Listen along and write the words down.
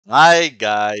Hi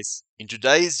guys, in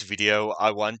today's video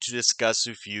I want to discuss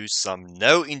with you some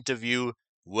no interview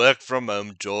work from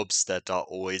home jobs that are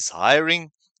always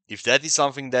hiring. If that is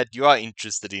something that you are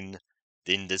interested in,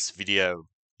 then this video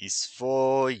is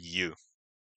for you.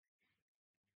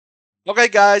 Okay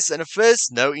guys, and the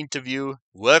first no interview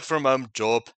work from home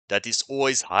job that is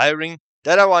always hiring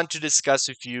that I want to discuss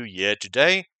with you here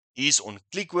today is on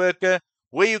Clickworker,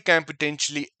 where you can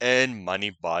potentially earn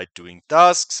money by doing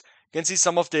tasks. You can see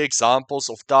some of the examples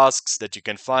of tasks that you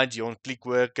can find here on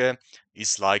Clickworker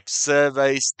is like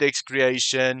surveys, text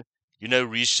creation,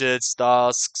 research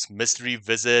tasks, mystery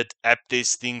visit, app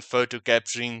testing, photo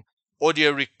capturing,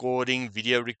 audio recording,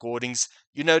 video recordings.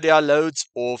 There are loads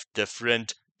of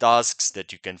different tasks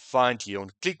that you can find here on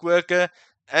Clickworker.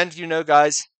 And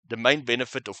guys, the main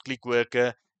benefit of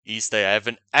Clickworker is they have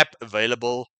an app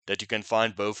available that you can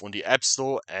find both on the App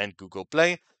Store and Google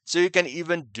Play. So you can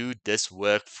even do this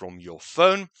work from your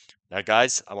phone. Now,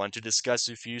 guys, I want to discuss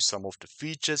with you some of the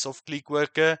features of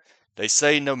Clickworker. They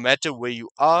say no matter where you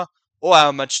are or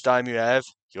how much time you have,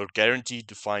 you're guaranteed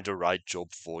to find the right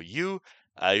job for you.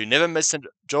 You never miss a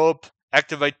job.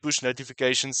 Activate push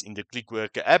notifications in the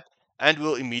Clickworker app and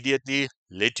will immediately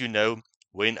let you know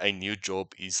when a new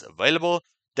job is available.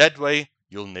 That way,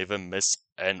 you'll never miss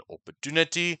an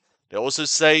opportunity. They also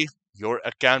say your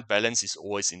account balance is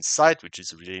always in sight, which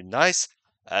is really nice.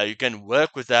 You can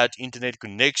work without internet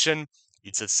connection.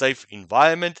 It's a safe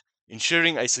environment,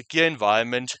 ensuring a secure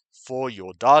environment for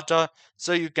your data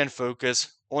so you can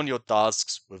focus on your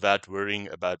tasks without worrying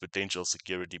about potential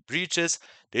security breaches.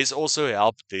 There's also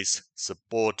help desk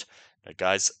support. Now,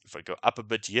 guys, if I go up a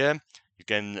bit here, you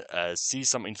can see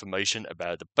some information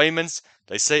about the payments.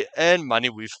 They say earn money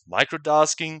with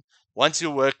microtasking. Once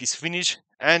your work is finished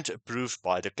and approved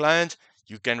by the client,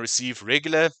 you can receive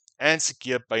regular and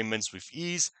secure payments with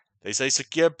ease. They say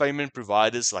secure payment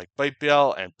providers like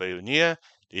PayPal and Payoneer.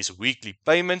 There's weekly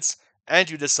payments, and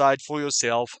you decide for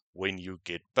yourself when you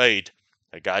get paid.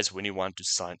 Now, guys, when you want to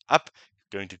sign up,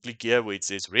 you're going to click here where it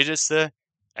says register,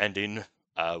 and then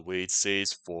where it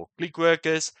says for click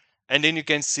workers, and then you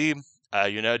can see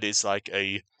there's like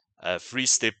a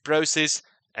 3-step process.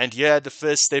 And here the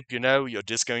first step, you're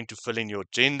just going to fill in your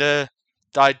gender,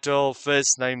 title,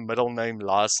 first name, middle name,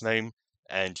 last name,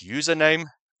 and username,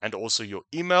 and also your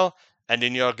email. And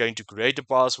then you are going to create a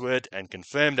password and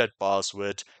confirm that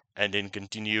password, and then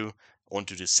continue on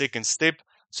to the second step.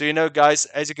 So guys,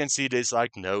 as you can see, there's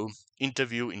like no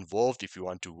interview involved if you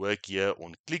want to work here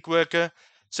on Clickworker.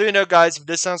 So, guys, if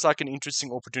this sounds like an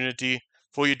interesting opportunity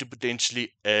for you to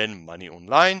potentially earn money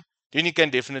online, then you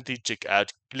can definitely check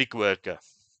out Clickworker.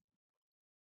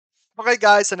 Okay,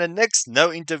 guys, and the next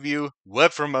no interview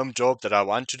work from home job that I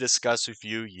want to discuss with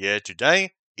you here today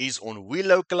is on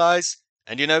WeLocalize.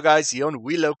 And guys, here on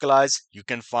WeLocalize, you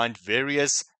can find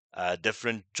various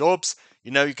different jobs.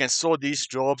 You can sort these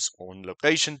jobs on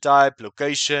location type,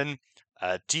 location,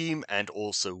 team, and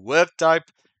also work type.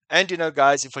 And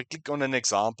guys, if I click on an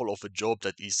example of a job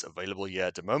that is available here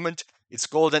at the moment, it's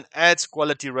called an ads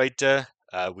quality rater,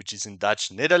 which is in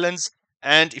Dutch Netherlands.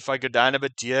 And if I go down a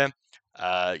bit here,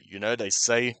 they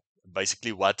say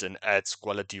basically what an ads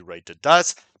quality rater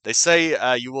does. They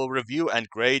say you will review and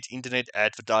grade internet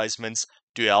advertisements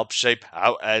to help shape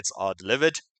how ads are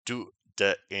delivered to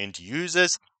the end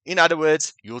users. In other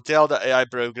words, you'll tell the AI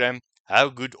program how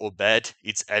good or bad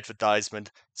its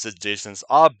advertisement suggestions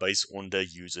are based on the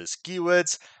user's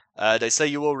keywords. They say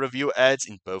you will review ads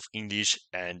in both English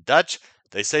and Dutch.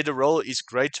 They say the role is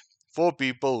great for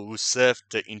people who surf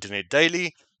the internet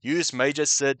daily, use major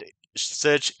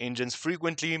search engines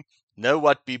frequently, know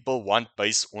what people want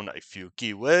based on a few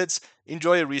keywords,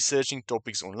 enjoy researching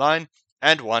topics online,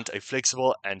 and want a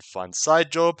flexible and fun side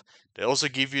job. They also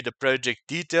give you the project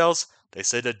details. They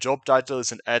say the job title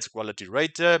is an ads quality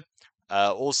rater.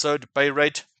 Also, the pay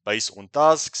rate based on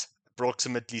tasks,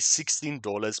 approximately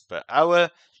 $16 per hour.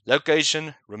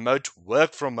 Location, remote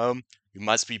work from home. You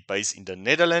must be based in the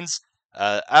Netherlands.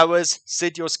 Hours,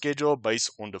 set your schedule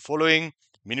based on the following.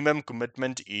 Minimum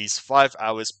commitment is 5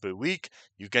 hours per week.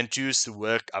 You can choose to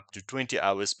work up to 20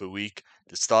 hours per week.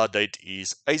 The start date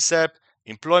is ASAP.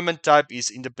 Employment type is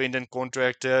independent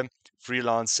contractor,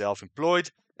 freelance,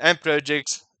 self-employed, and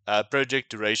project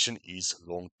duration is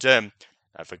long term.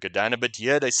 Now, if I go down a bit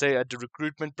here, they say at the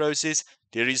recruitment process,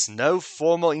 there is no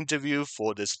formal interview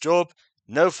for this job,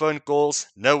 no phone calls,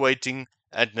 no waiting,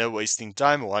 and no wasting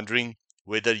time wondering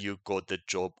whether you got the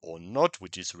job or not,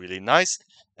 which is really nice.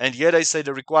 And here they say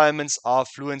the requirements are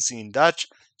fluency in Dutch,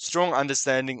 strong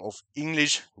understanding of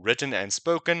English written and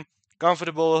spoken,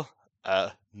 comfortable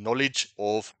knowledge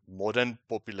of modern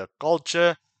popular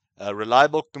culture, a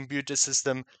reliable computer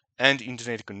system and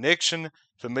internet connection,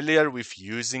 familiar with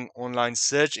using online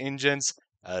search engines,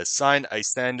 sign a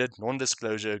standard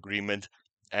non-disclosure agreement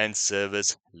and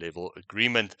service level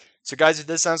agreement. So guys, if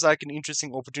this sounds like an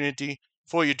interesting opportunity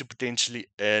for you to potentially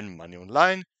earn money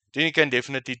online, then you can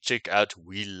definitely check out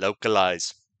We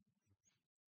Localize.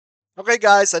 Okay,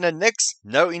 guys, and the next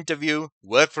no interview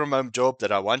work from home job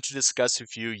that I want to discuss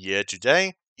with you here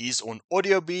today is on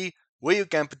AudioBee, where you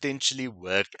can potentially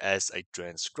work as a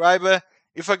transcriber.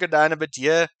 If I go down a bit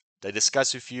here, they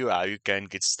discuss with you how you can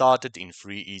get started in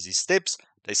 3 easy steps.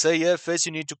 They say here, first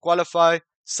you need to qualify,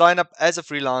 sign up as a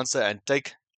freelancer, and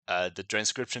take the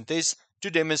transcription test to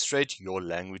demonstrate your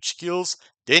language skills.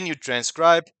 Then you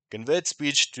transcribe, convert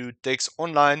speech to text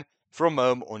online from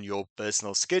home on your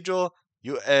personal schedule.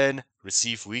 You earn,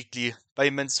 receive weekly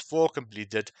payments for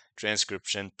completed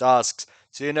transcription tasks.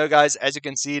 So, guys, as you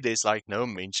can see, there's like no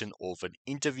mention of an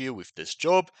interview with this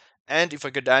job. And if I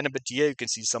go down a bit here, you can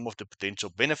see some of the potential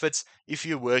benefits if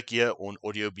you work here on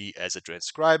AudioBee as a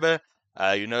transcriber.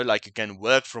 Like you can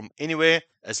work from anywhere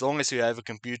as long as you have a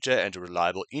computer and a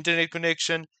reliable internet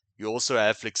connection. You also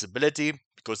have flexibility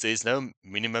because there's no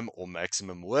minimum or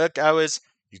maximum work hours.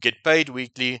 You get paid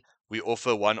weekly. We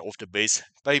offer one of the best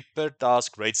pay per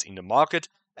task rates in the market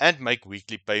and make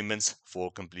weekly payments for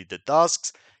completed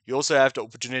tasks. You also have the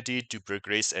opportunity to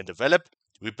progress and develop.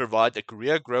 We provide a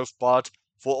career growth path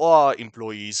for all our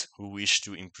employees who wish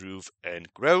to improve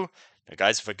and grow. Now,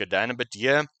 guys, if I go down a bit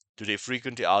here to their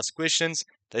frequently asked questions,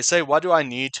 they say, what do I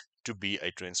need to be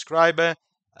a transcriber?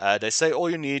 They say all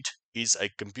you need is a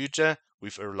computer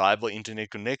with a reliable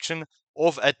internet connection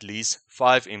of at least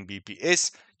 5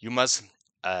 Mbps. You must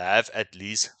have at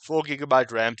least 4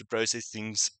 GB RAM to process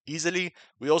things easily.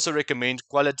 We also recommend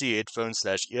quality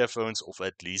headphones/earphones of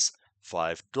at least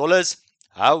 $5.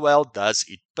 How well does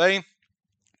it pay?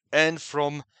 And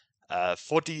from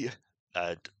 40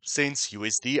 cents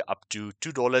USD up to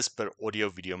 $2 per audio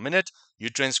video minute. You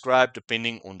transcribe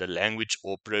depending on the language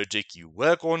or project you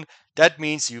work on. That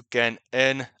means you can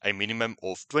earn a minimum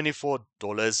of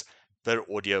 $24 per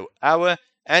audio hour,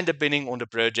 and depending on the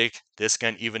project, this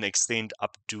can even extend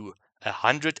up to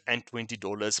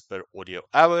 $120 per audio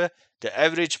hour. The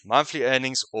average monthly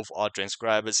earnings of our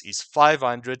transcribers is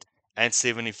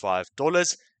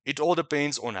 $575. It all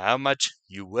depends on how much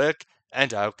you work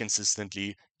and how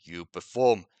consistently you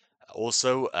perform.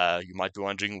 Also, you might be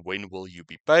wondering, when will you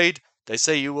be paid? They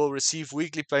say you will receive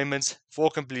weekly payments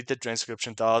for completed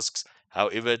transcription tasks.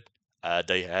 However,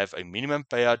 they have a minimum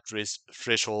payout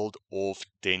threshold of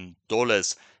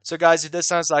 $10. So, guys, if this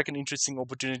sounds like an interesting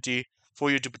opportunity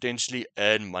for you to potentially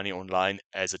earn money online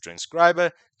as a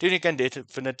transcriber, then you can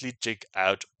definitely check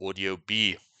out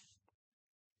AudioBee.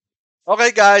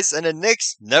 Okay, guys, and the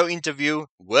next no interview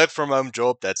work from home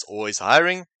job that's always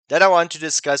hiring that I want to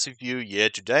discuss with you here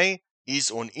today is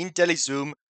on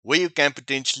IntelliZoom, where you can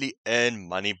potentially earn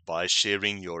money by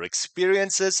sharing your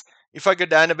experiences. If I go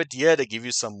down a bit here, they give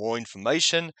you some more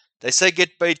information. They say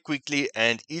get paid quickly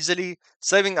and easily,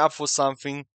 saving up for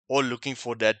something or looking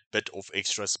for that bit of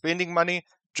extra spending money.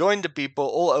 Join the people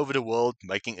all over the world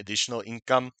making additional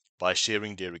income by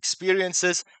sharing their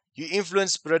experiences. You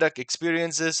influence product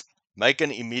experiences, make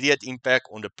an immediate impact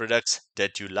on the products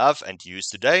that you love and use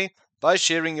today by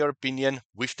sharing your opinion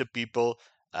with the people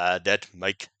that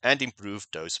make and improve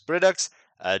those products.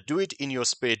 Do it in your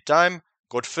spare time.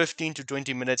 Got 15 to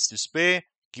 20 minutes to spare.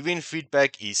 Giving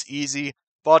feedback is easy.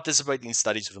 Participate in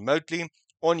studies remotely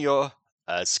on your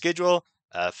schedule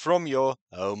from your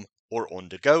home or on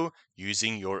the go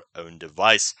using your own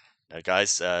device. Now,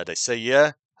 guys, they say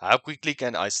here, how quickly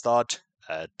can I start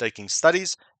taking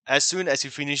studies? As soon as you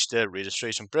finish the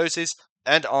registration process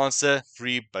and answer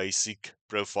 3 basic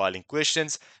profiling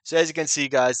questions. So as you can see,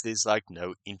 guys, there's like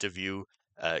no interview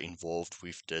involved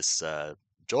with this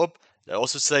job. They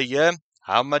also say here,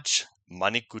 how much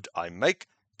money could I make?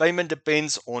 Payment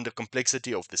depends on the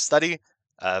complexity of the study.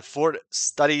 For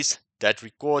studies that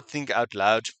record think out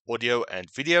loud audio and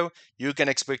video, you can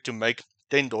expect to make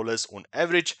 $10 on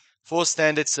average. For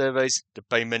standard surveys, the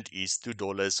payment is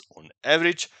 $2 on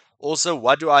average. Also,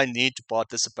 what do I need to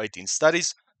participate in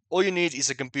studies? All you need is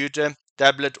a computer,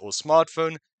 tablet, or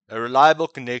smartphone, a reliable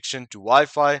connection to Wi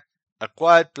Fi, a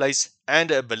quiet place, and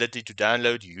the ability to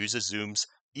download UserZoom's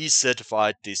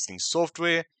e-certified testing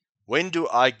software. When do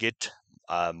I get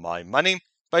my money?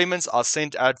 Payments are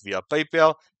sent out via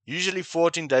PayPal, usually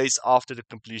 14 days after the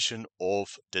completion of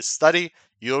the study.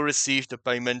 You'll receive the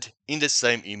payment in the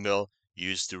same email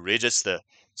used to register.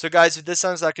 So, guys, if this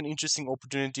sounds like an interesting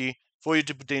opportunity for you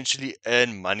to potentially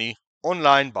earn money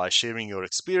online by sharing your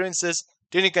experiences,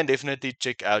 then you can definitely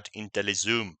check out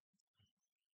IntelliZoom.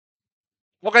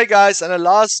 Okay, guys, and a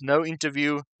last no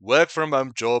interview work from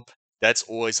home job that's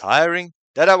always hiring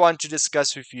that I want to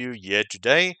discuss with you here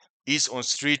today is on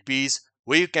StreetBees,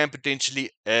 where you can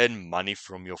potentially earn money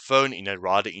from your phone in a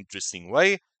rather interesting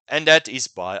way, and that is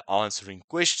by answering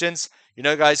questions. You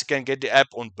know, guys, you can get the app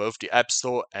on both the App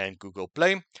Store and Google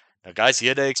Play. Now, guys,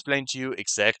 here they explain to you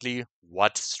exactly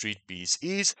what StreetBees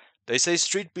is. They say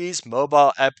StreetBees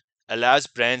mobile app allows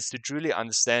brands to truly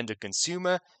understand the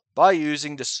consumer by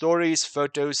using the stories,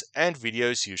 photos, and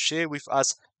videos you share with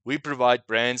us. We provide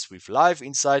brands with live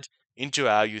insight into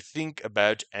how you think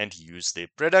about and use their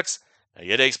products. Now,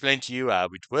 here to explain to you how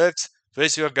it works.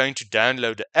 First, you are going to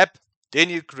download the app, then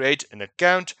you create an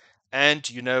account, and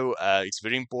it's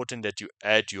very important that you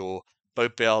add your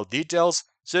PayPal details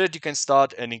so that you can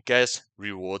start earning cash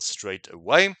rewards straight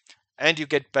away. And you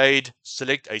get paid.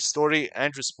 Select a story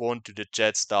and respond to the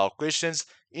chat style questions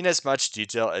in as much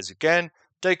detail as you can.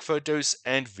 Take photos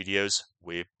and videos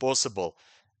where possible.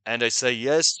 And I say,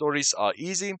 yes, stories are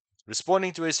easy.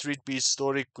 Responding to a street piece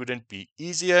story couldn't be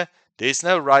easier. There's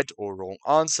no right or wrong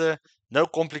answer, no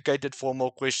complicated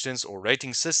formal questions or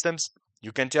rating systems.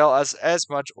 You can tell us as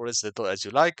much or as little as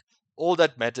you like. All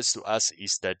that matters to us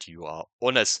is that you are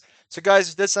honest. So, guys,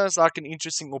 if this sounds like an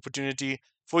interesting opportunity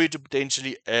for you to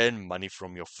potentially earn money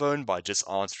from your phone by just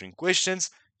answering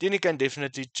questions, then you can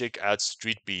definitely check out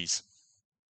Street Bees.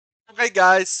 Okay,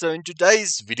 guys, so in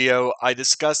today's video, I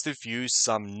discussed with you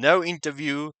some no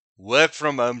interview work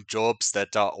from home jobs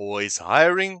that are always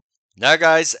hiring. Now,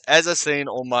 guys, as I say in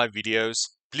all my videos,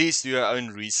 please do your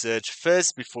own research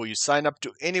first before you sign up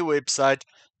to any website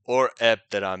or app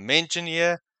that I mention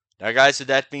here. Now, guys, with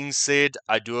that being said,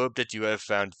 I do hope that you have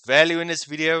found value in this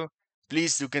video.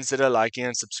 Please do consider liking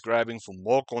and subscribing for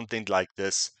more content like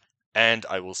this, and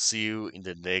I will see you in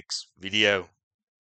the next video.